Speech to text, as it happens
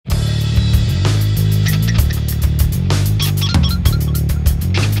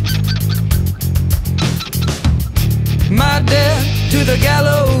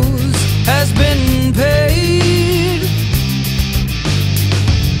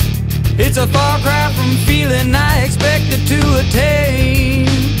It's a far cry from feeling I expected to attain.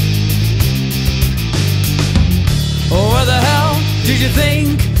 Oh, where the hell did you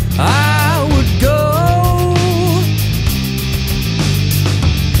think I would go?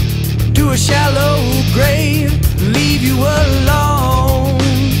 To a shallow grave, leave you alone.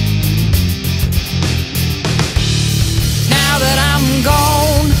 Now that I'm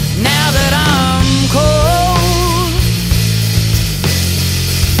gone, now that I'm cold,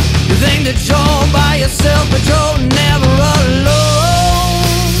 you think that you're by yourself, but you're never alone.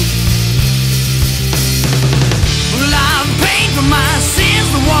 Well, I've paid for my sins,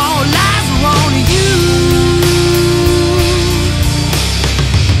 the wall lies around you.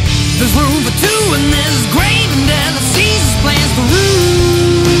 There's room for two in this grave, and death sees his plans through.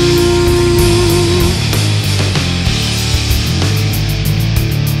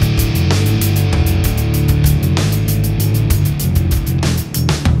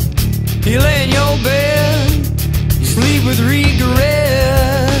 You lay in your bed, you sleep with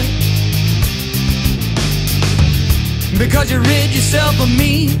regret, because you rid yourself of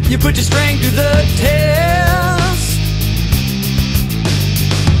me, you put your strength to the test.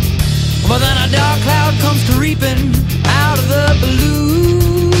 But then a dark cloud comes creeping out of the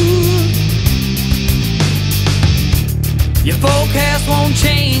blue. Your forecast won't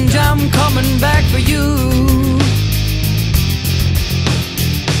change, I'm coming back for you.